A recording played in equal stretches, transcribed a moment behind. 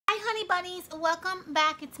Hi buddies, welcome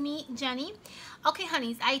back. It's me, Jenny. Okay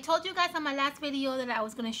honeys, I told you guys on my last video that I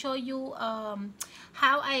was going to show you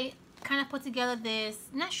how I kind of put together this,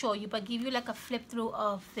 not show you, but give you like a flip through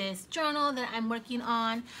of this journal that I'm working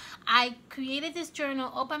on. I created this journal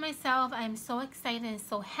all by myself. I'm so excited and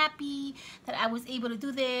so happy that I was able to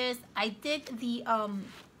do this. I did the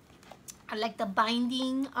I like the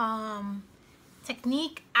binding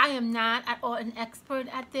technique. I am not at all an expert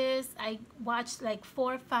at this. I watched like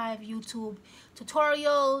 4 or 5 YouTube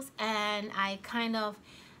tutorials and I kind of,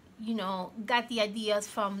 you know, got the ideas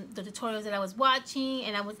from the tutorials that I was watching,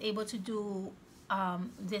 and I was able to do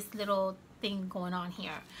this little thing going on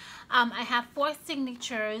here. I have 4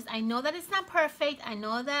 signatures. I know that it's not perfect. I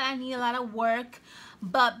know that I need a lot of work,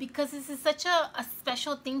 but because this is such a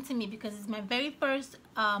special thing to me, because it's my very first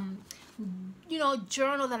you know,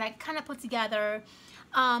 journal that I kind of put together.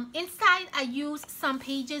 Inside I used some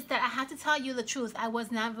pages that I have to tell you the truth, I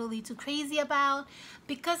was not really too crazy about,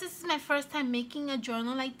 because this is my first time making a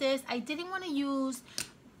journal like this. I didn't want to use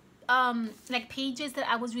like pages that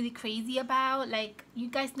I was really crazy about. Like, you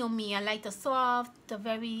guys know me, I like the soft, the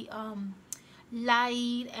very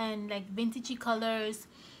light and like vintagey colors.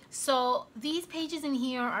 So these pages in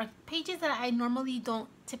here are pages that I normally don't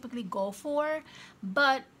typically go for,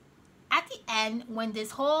 but at the end, when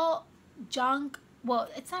this whole junk, well,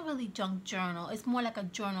 it's not really junk journal, it's more like a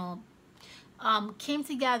journal, came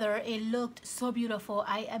together, it looked so beautiful.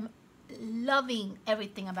 I am loving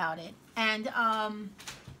everything about it. And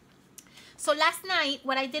so last night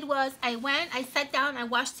what I did was I sat down, I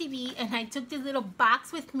watched TV, and I took this little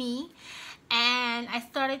box with me and I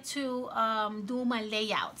started to do my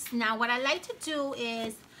layouts. Now what I like to do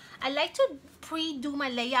is I like to pre-do my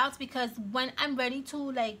layouts, because when I'm ready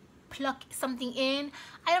to like pluck something in,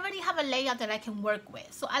 I already have a layout that I can work with.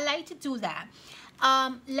 So I like to do that.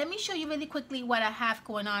 Let me show you really quickly what I have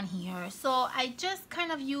going on here. So I just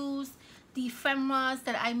kind of use the ephemeras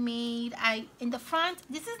that I made. In the front,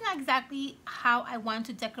 this is not exactly how I want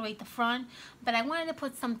to decorate the front, but I wanted to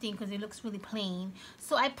put something because it looks really plain.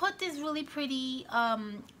 So I put this really pretty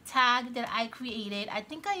tag that I created. I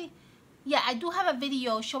think I do have a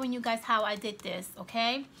video showing you guys how I did this,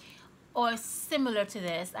 okay? Or similar to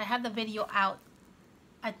this. I have the video out,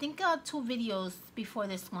 I think 2 videos before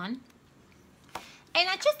this one. And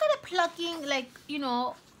I just started plucking, like, you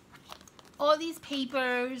know, all these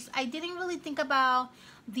papers. I didn't really think about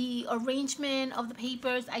the arrangement of the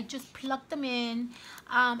papers. I just plucked them in.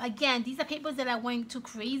 Again, these are papers that I went too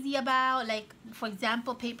crazy about. Like, for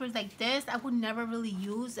example, papers like this I would never really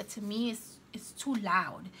use. To me, it's too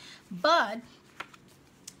loud. But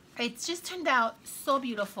it's just turned out so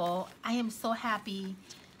beautiful. I am so happy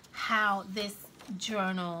how this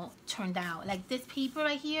journal turned out. Like this paper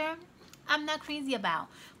right here, I'm not crazy about,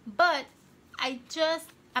 but I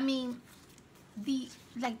mean, this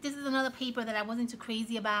is another paper that I wasn't too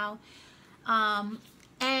crazy about, and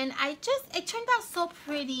it turned out so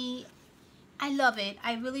pretty. I love it.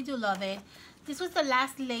 I really do love it. This was the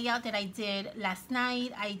last layout that I did last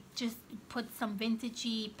night. I just put some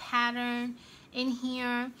vintagey pattern in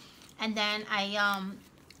here, and then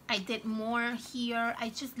I did more here. I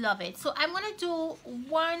just love it. So I'm gonna do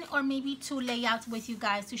 1 or maybe 2 layouts with you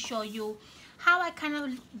guys to show you how I kind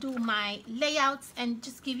of do my layouts, and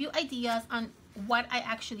just give you ideas on what I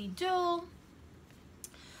actually do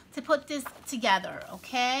to put this together.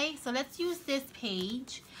 Okay, so let's use this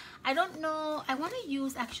page. I don't know, I want to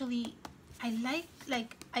use, actually, I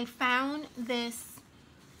like I found this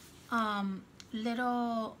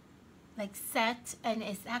little like set, and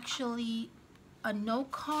it's actually a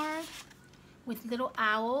note card with little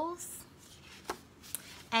owls,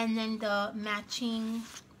 and then the matching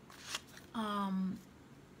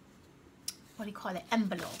what do you call it,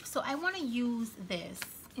 envelope. So I want to use this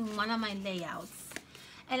in one of my layouts,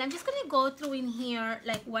 and I'm just gonna go through in here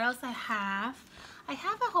like what else I have. I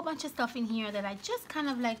have a whole bunch of stuff in here that I just kind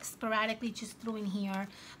of like sporadically just threw in here,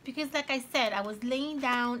 because like I said, I was laying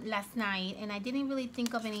down last night and I didn't really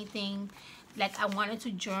think of anything like I wanted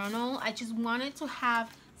to journal. I just wanted to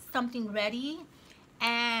have something ready,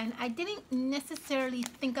 and I didn't necessarily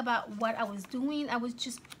think about what I was doing. I was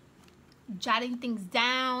just jotting things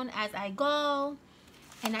down as I go,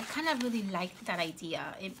 and I kind of really like that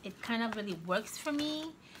idea. It kind of really works for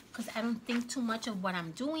me, because I don't think too much of what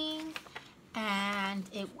I'm doing, and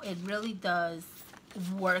it really does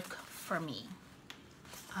work for me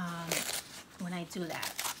when I do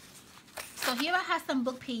that. So here I have some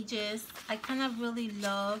book pages. I kind of really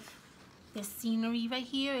love the scenery right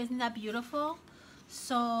here. Isn't that beautiful?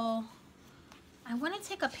 So I want to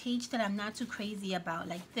take a page that I'm not too crazy about,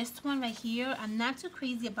 like this one right here. I'm not too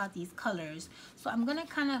crazy about these colors, so I'm gonna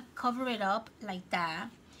kind of cover it up like that,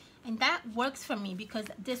 and that works for me because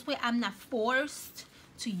this way I'm not forced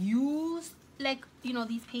to use, like, you know,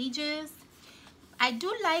 these pages. I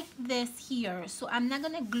do like this here, so I'm not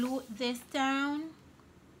gonna glue this down,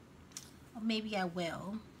 or maybe I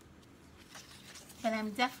will, but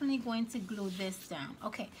I'm definitely going to glue this down.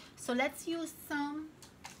 Okay, so let's use some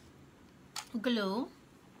glue.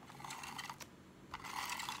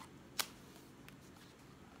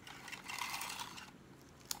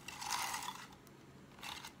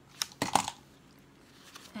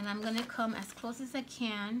 And I'm gonna come as close as I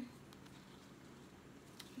can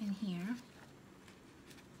in here.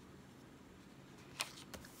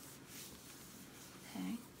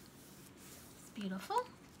 Okay, it's beautiful.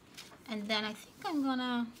 And then I think I'm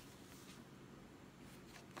gonna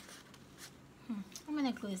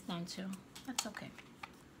glue this down too. That's okay.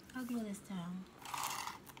 I'll glue this down.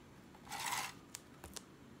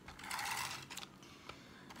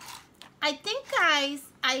 I think, guys,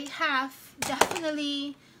 I have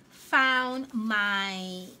definitely found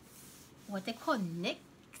my, what they call niche,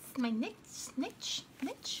 niche.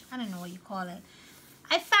 I don't know what you call it.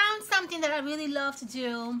 I found something that I really love to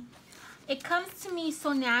do. It comes to me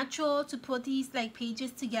so natural to put these like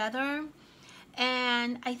pages together,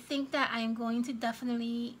 and I think that I'm going to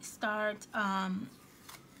definitely start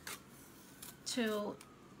to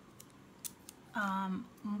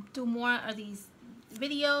do more of these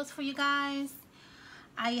videos for you guys.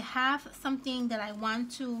 I have something that I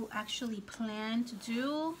want to actually plan to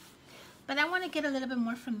do, but I want to get a little bit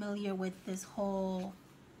more familiar with this whole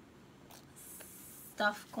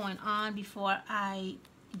stuff going on before I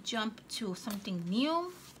jump to something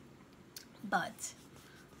new. But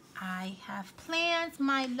I have plans,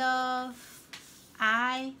 my love.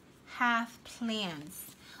 I have plans.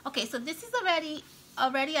 Okay, so this is already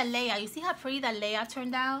a layout. You see how pretty that layout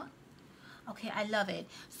turned out? Okay, I love it.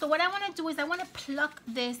 So what I want to do is I want to pluck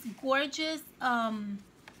this gorgeous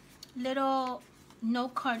little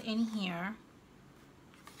note card in here.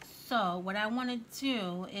 So what I want to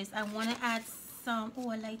do is I want to add some, oh,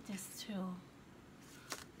 I like this too,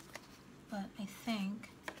 but I think,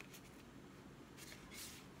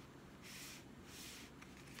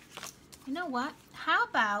 you know what, how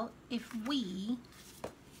about if we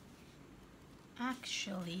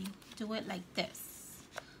actually do it like this,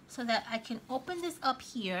 so that I can open this up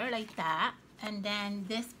here like that, and then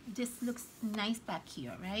this looks nice back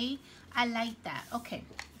here, right? I like that. Okay,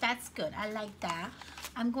 that's good. I like that.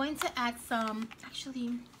 I'm going to add some,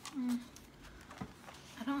 actually,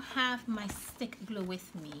 I don't have my stick glue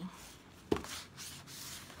with me.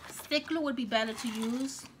 Stick glue would be better to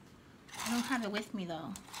use. I don't have it with me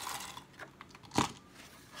though.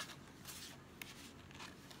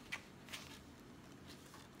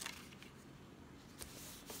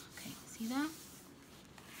 Okay, see that?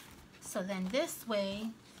 So then this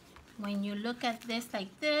way, when you look at this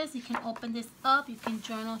like this, you can open this up, you can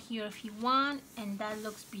journal here if you want, and that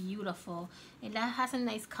looks beautiful. And that has a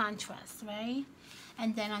nice contrast, right?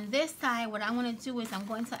 And then on this side, what I want to do is I'm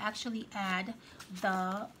going to actually add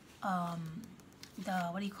the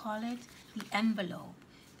what do you call it? The envelope.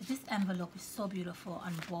 This envelope is so beautiful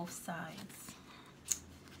on both sides.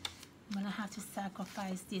 I'm gonna have to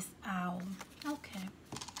sacrifice this owl. Okay,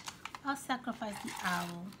 I'll sacrifice the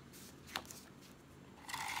owl.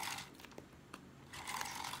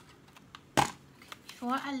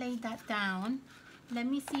 Before I lay that down, let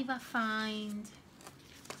me see if I find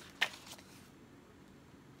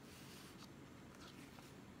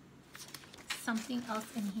something else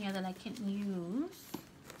in here that I can use.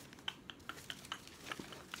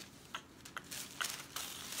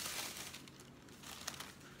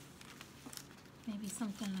 Maybe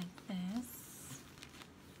something like this.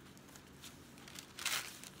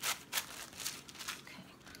 Okay.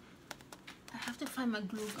 I have to find my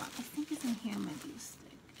glue gun. I think it's in here, my glue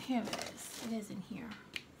stick. Here it is. It is in here.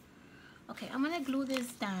 Okay, I'm gonna glue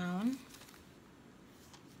this down.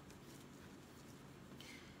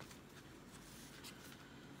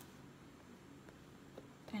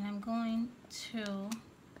 And I'm going to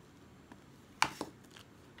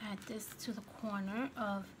add this to the corner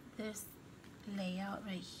of this layout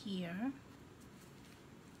right here.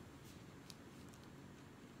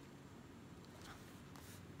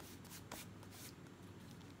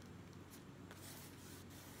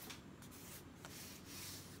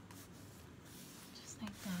 Just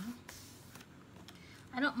like that.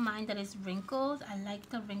 I don't mind that it's wrinkled. I like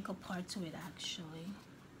the wrinkle part to it actually.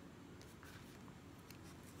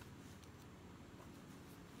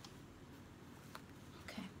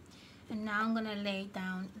 And now I'm gonna lay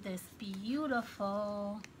down this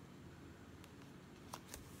beautiful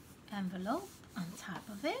envelope on top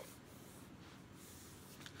of it.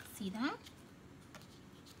 See that?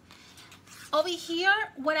 Over here,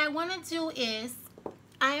 what I want to do is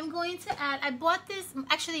I am going to add, I bought this,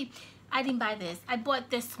 actually I didn't buy this, I bought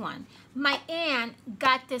this one. My aunt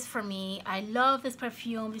got this for me. I love this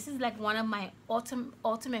perfume. This is like one of my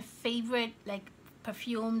ultimate favorite like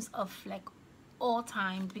perfumes of like all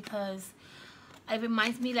time, because it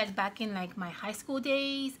reminds me like back in like my high school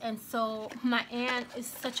days. And so my aunt is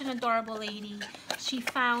such an adorable lady. She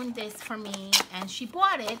found this for me and she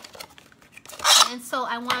bought it, and so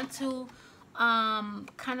I want to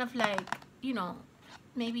kind of like, you know,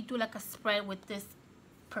 maybe do like a spread with this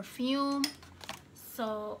perfume.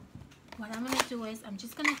 So what I'm gonna do is I'm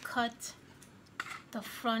just gonna cut the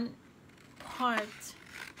front part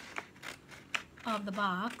of the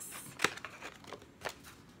box.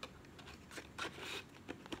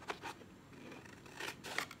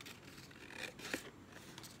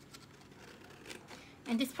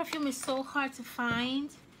 And this perfume is so hard to find.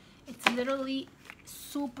 It's literally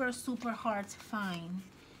super hard to find.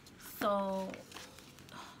 So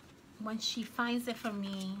when she finds it for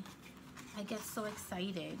me, I get so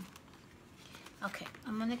excited. Okay,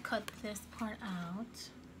 I'm gonna cut this part out.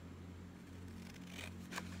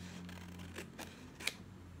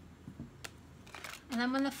 And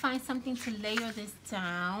I'm gonna find something to layer this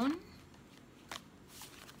down.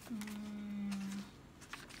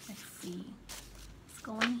 Let's see. Let's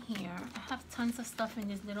go in here. I have tons of stuff in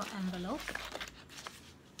this little envelope.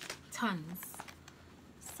 Tons.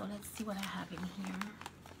 So let's see what I have in here.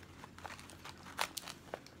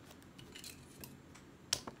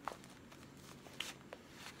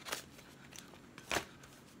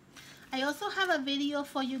 I also have a video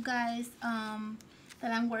for you guys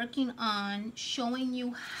that I'm working on, showing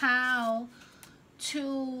you how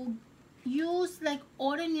to use like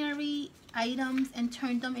ordinary items and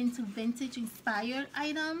turn them into vintage inspired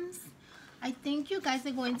items. I think you guys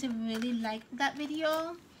are going to really like that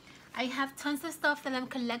video. I have tons of stuff that I'm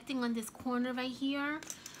collecting on this corner right here,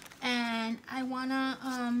 and I wanna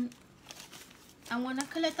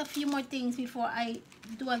collect a few more things before I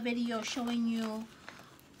do a video showing you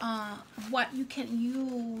what you can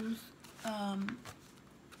use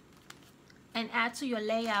and add to your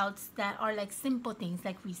layouts that are like simple things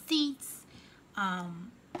like receipts,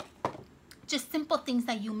 just simple things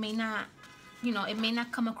that you may not, you know, it may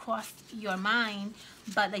not come across your mind,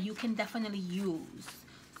 but that you can definitely use.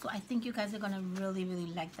 So I think you guys are gonna really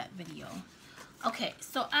like that video. Okay,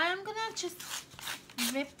 so I'm gonna just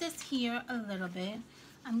rip this here a little bit.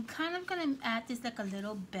 I'm kind of gonna add this like a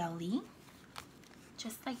little belly,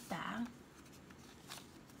 just like that.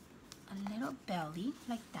 A little belly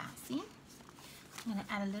like that, see? I'm gonna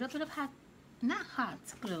add a little bit of not hot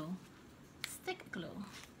glue, stick glue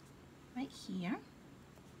right here,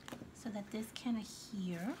 so that this can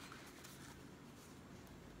adhere.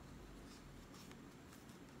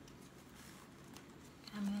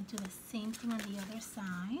 I'm gonna do the same thing on the other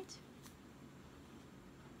side.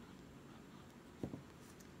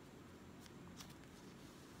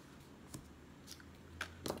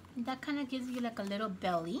 And that kind of gives you like a little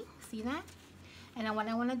belly, see that? And then what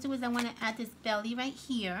I want to do is I want to add this belly right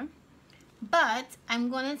here, but I'm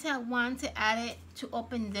going to want to add it to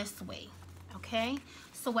open this way, okay?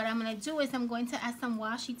 So what I'm going to do is I'm going to add some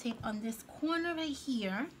washi tape on this corner right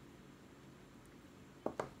here,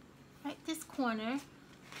 right this corner.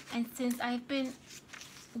 And since I've been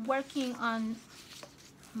working on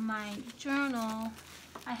my journal,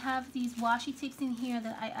 I have these washi tapes in here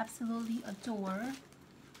that I absolutely adore.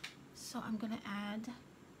 So I'm going to add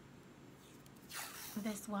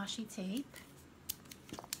this washi tape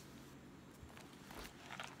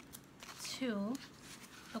to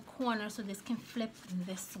the corner so this can flip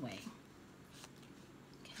this way.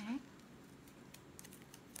 Okay.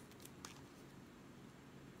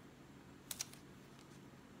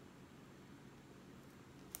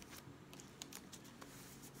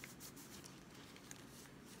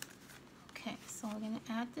 Okay, so we're going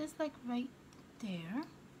to add this like right there.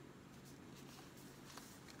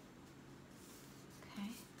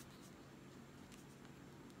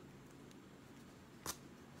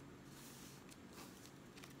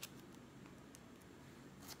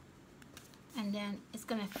 And then it's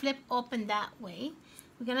gonna flip open that way.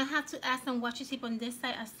 We're gonna have to add some washi tape on this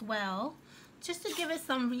side as well, just to give it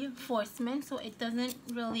some reinforcement so it doesn't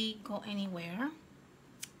really go anywhere.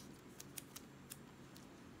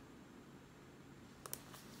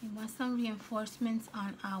 We want some reinforcements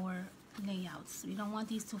on our layouts. We don't want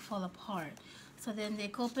these to fall apart. So then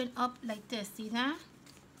they open up like this, see that?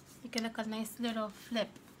 You get like a nice little flip.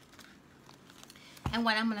 And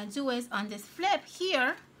what I'm gonna do is on this flip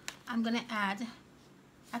here, I'm gonna add,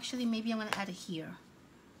 actually maybe I'm gonna add it here.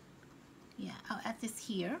 Yeah, I'll add this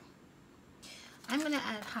here. I'm gonna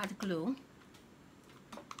add hot glue.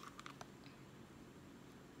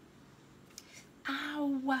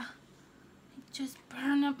 Ow, I just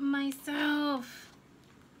burned up myself.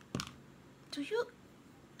 Do you,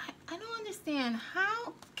 I don't understand.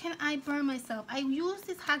 How can I burn myself? I use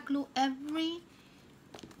this hot glue every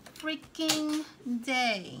freaking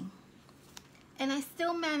day. And I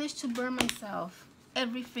still manage to burn myself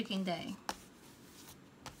every freaking day.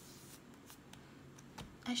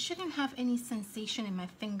 I shouldn't have any sensation in my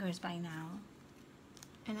fingers by now.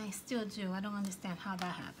 And I still do. I don't understand how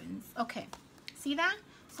that happens. Okay, see that?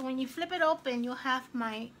 So when you flip it open, you'll have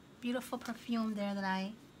my beautiful perfume there that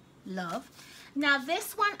I love. Now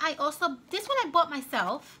this one I bought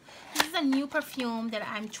myself. This is a new perfume that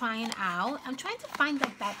I'm trying out. I'm trying to find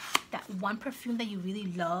like that one perfume that you really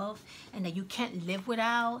love and that you can't live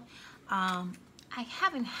without. I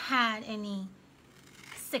haven't had any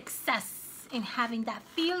success in having that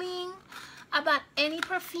feeling about any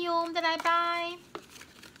perfume that I buy,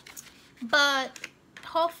 but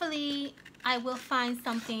hopefully I will find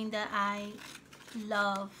something that I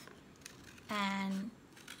love and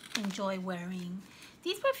enjoy wearing.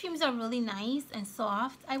 These perfumes are really nice and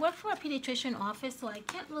soft. I work for a pediatrician office, so I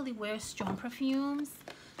can't really wear strong perfumes,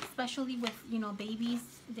 especially with, you know, babies.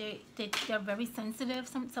 They're very sensitive.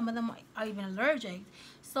 Some of them are even allergic,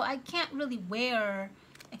 so I can't really wear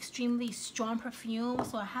extremely strong perfume,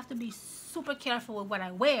 so I have to be super careful with what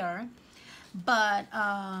I wear. But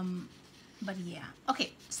yeah.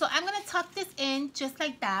 Okay, so I'm gonna tuck this in just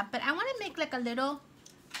like that, but I want to make like a little,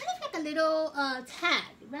 kind of like a little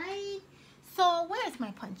tag, right? So where's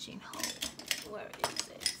my punching hole? Where is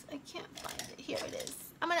it? I can't find it. Here it is.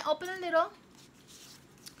 I'm gonna open a little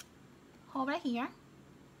hole right here.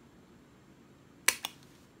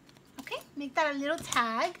 Okay, make that a little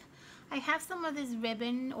tag. I have some of this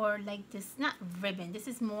ribbon, or like this, not ribbon, this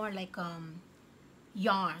is more like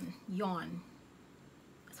yarn.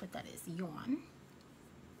 That's what that is, yarn.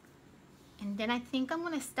 And then I think I'm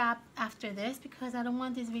gonna stop after this because I don't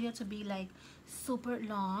want this video to be like super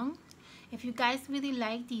long. If you guys really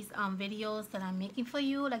like these videos that I'm making for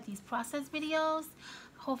you, like these process videos,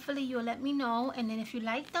 hopefully you'll let me know. And then if you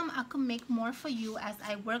like them, I can make more for you. As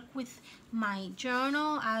I work with my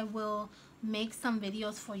journal, I will make some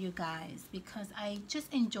videos for you guys, because I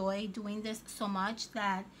just enjoy doing this so much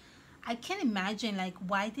that I can't imagine, like,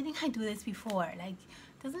 why didn't I do this before? Like,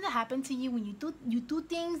 doesn't it happen to you when you do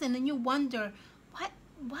things and then you wonder, why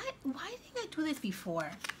didn't I do this before?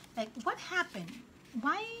 Like, what happened?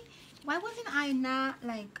 Why wasn't I not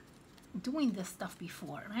like doing this stuff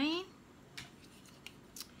before, right?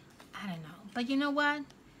 I don't know. But you know what?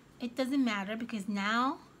 It doesn't matter, because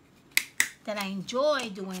now that I enjoy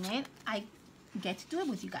doing it, I get to do it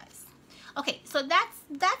with you guys. Okay, so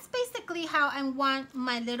that's basically how I want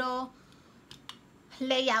my little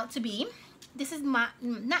layout to be. This is not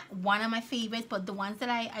one of my favorites, but the ones that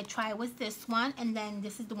I try was this one, and then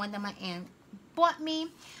this is the one that my aunt bought me.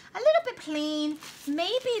 A little bit plain.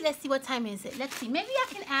 Maybe, let's see, what time is it? Let's see. Maybe I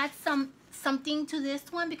can add something to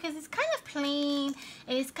this one, because it's kind of plain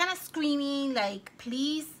and it's kind of screaming like,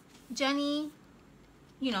 please, Jenny,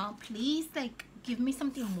 you know, please, like, give me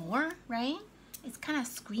something more, right? It's kind of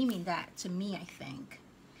screaming that to me, I think.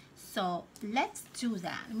 So let's do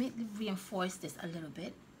that. Let me reinforce this a little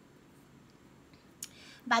bit.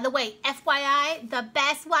 By the way, FYI, the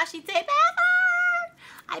best washi tape ever!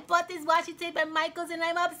 I bought this washi tape at Michael's and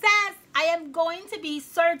I'm obsessed. I am going to be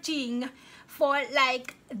searching for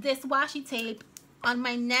like this washi tape on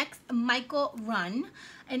my next Michael run.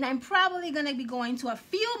 And I'm probably going to be going to a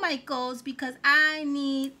few Michaels, because I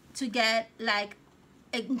need to get like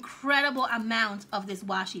an incredible amount of this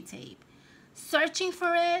washi tape. Searching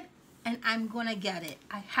for it, and I'm going to get it.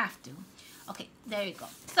 I have to. Okay, there you go.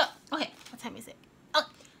 So, okay, what time is it? Oh,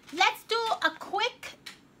 let's do a quick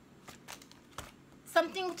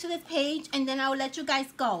something to this page, and then I'll let you guys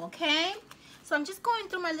go, okay? So I'm just going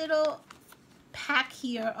through my little pack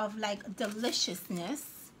here of like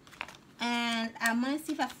deliciousness, and I'm gonna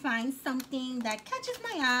see if I find something that catches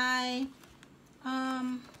my eye.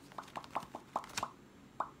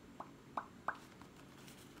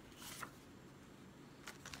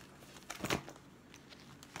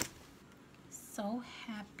 So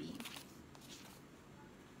happy.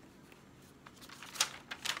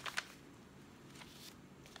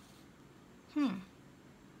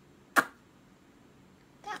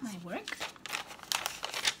 That might work. I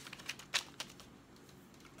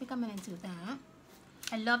think I'm gonna do that.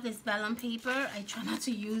 I love this vellum paper. I try not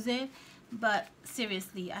to use it, but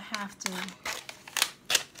seriously, I have to.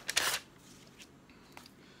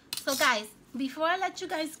 So guys, before I let you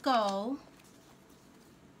guys go,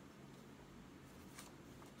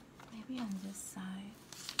 maybe on this side.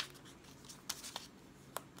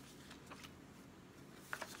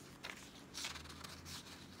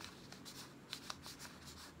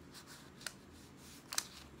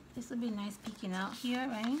 This would be nice peeking out here,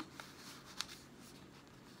 right?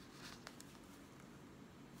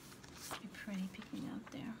 Be pretty peeking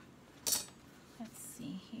out there. Let's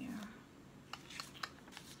see here.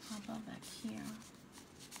 How about back here?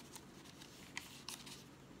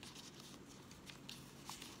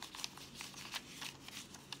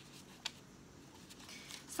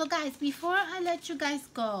 So guys, before I let you guys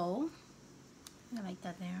go, I like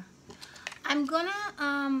that there. I'm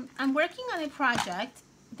working on a project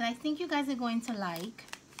that I think you guys are going to like.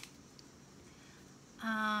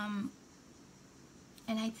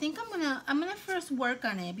 And I think I'm gonna first work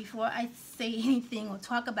on it before I say anything or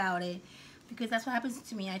talk about it, because that's what happens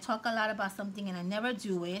to me. I talk a lot about something and I never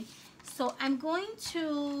do it. So I'm going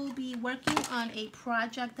to be working on a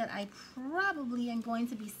project that I probably am going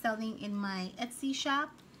to be selling in my Etsy shop,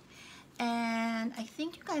 and I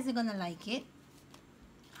think you guys are gonna like it.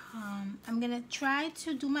 I'm gonna try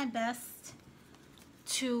to do my best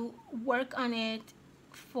to work on it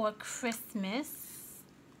for Christmas.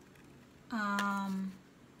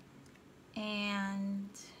 And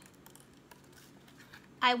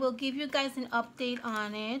I will give you guys an update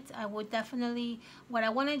on it. I will definitely, what I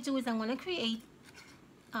want to do is I'm going to create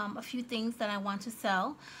a few things that I want to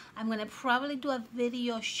sell. I'm going to probably do a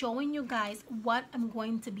video showing you guys what I'm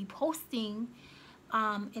going to be posting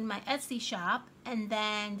in my Etsy shop, and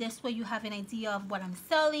then this way you have an idea of what I'm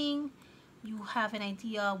selling, you have an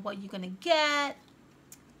idea of what you're going to get,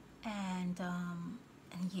 and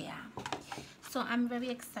yeah. So I'm very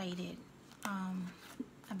excited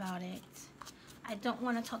about it. I don't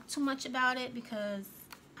want to talk too much about it because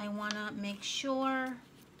I want to make sure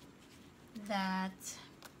that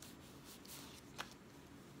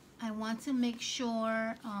I want to make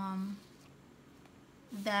sure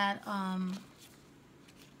that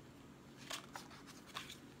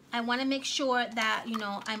you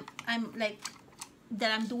know I'm like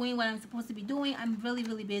that I'm doing what I'm supposed to be doing. I'm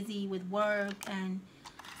really busy with work and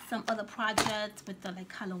some other projects, with the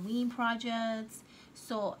like Halloween projects.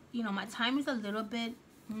 So you know my time is a little bit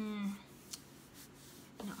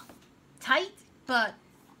tight, but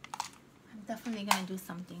I'm definitely gonna do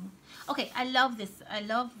something. Okay, I love this. I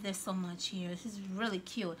love this so much here. This is really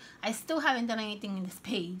cute. I still haven't done anything in this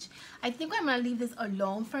page. I think I'm gonna leave this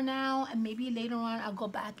alone for now, and maybe later on I'll go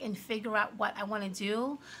back and figure out what I want to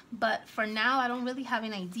do. But for now, I don't really have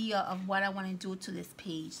an idea of what I want to do to this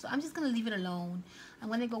page, so I'm just gonna leave it alone. I'm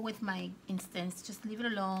gonna go with my instance, just leave it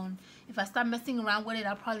alone. If I start messing around with it,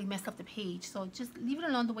 I'll probably mess up the page, so just leave it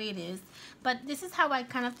alone the way it is. But this is how I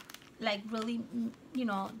kind of like really, you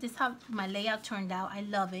know, this is how my layout turned out. I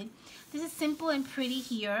love it. This is simple and pretty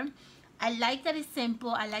here. I like that it's simple.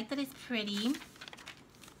 I like that it's pretty.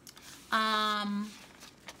 I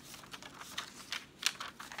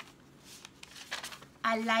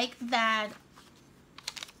like that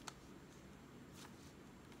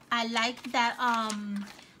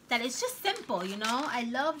that it's just simple, you know. I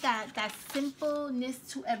love that simpleness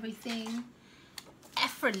to everything.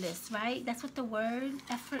 Effortless, right? That's what the word,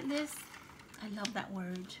 effortless. I love that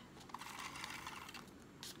word.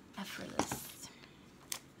 Effortless.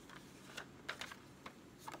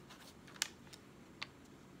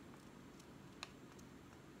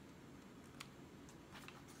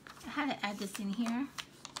 I had to add this in here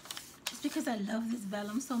just because I love this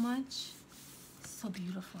vellum so much. It's so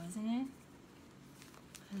beautiful, isn't it?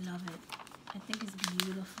 I love it. I think it's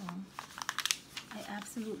beautiful. I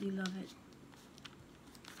absolutely love it.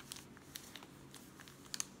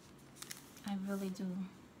 I really do.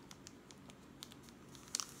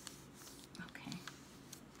 Okay.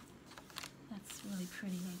 That's really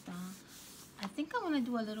pretty like that. I think I want to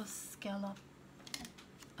do a little scallop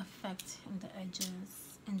effect in the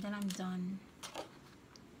edges, and then I'm done.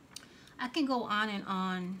 I can go on and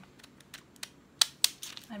on.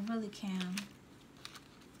 I really can.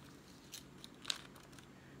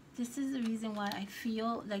 This is the reason why I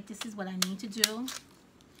feel like this is what I need to do.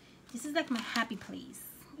 This is like my happy place,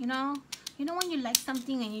 you know? You know when you like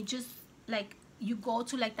something and you just like you go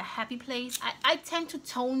to like the happy place. I tend to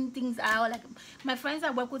tone things out. Like my friends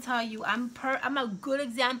at work will tell you I'm a good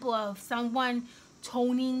example of someone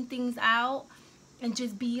toning things out and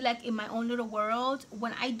just be like in my own little world.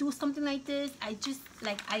 When I do something like this, I just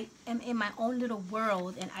like I am in my own little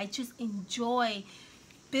world, and I just enjoy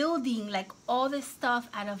building like all this stuff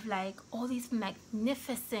out of like all these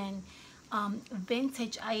magnificent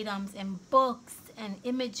vintage items and books and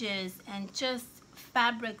images and just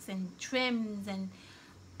fabrics and trims, and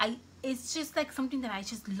it's just like something that I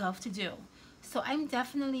just love to do. So I'm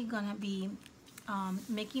definitely gonna be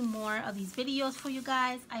making more of these videos for you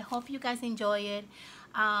guys. I hope you guys enjoy it.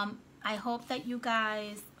 I hope that you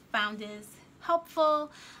guys found this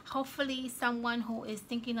helpful. Hopefully someone who is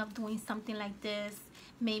thinking of doing something like this,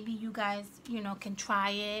 maybe you guys, you know, can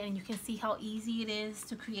try it and you can see how easy it is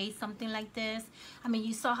to create something like this. I mean,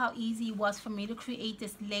 you saw how easy it was for me to create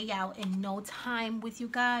this layout in no time with you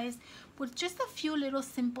guys, with just a few little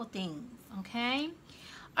simple things. Okay,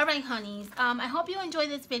 all right, honeys, I hope you enjoyed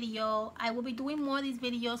this video. I will be doing more of these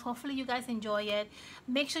videos. Hopefully you guys enjoy it.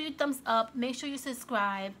 Make sure you thumbs up, make sure you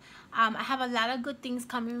subscribe. I have a lot of good things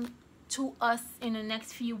coming to us in the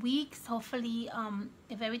next few weeks. Hopefully,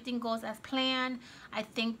 if everything goes as planned, I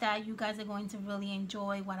think that you guys are going to really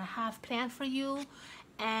enjoy what I have planned for you.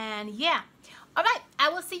 And yeah, all right, I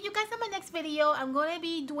will see you guys in my next video. I'm going to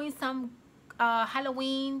be doing some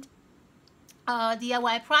Halloween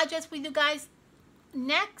DIY projects with you guys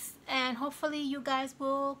next, and hopefully you guys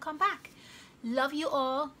will come back. Love you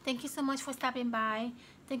all. Thank you so much for stopping by.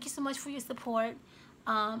 Thank you so much for your support.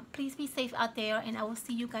 Please be safe out there, and I will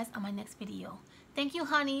see you guys on my next video. Thank you,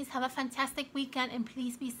 honeys. Have a fantastic weekend, and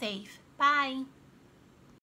please be safe. Bye.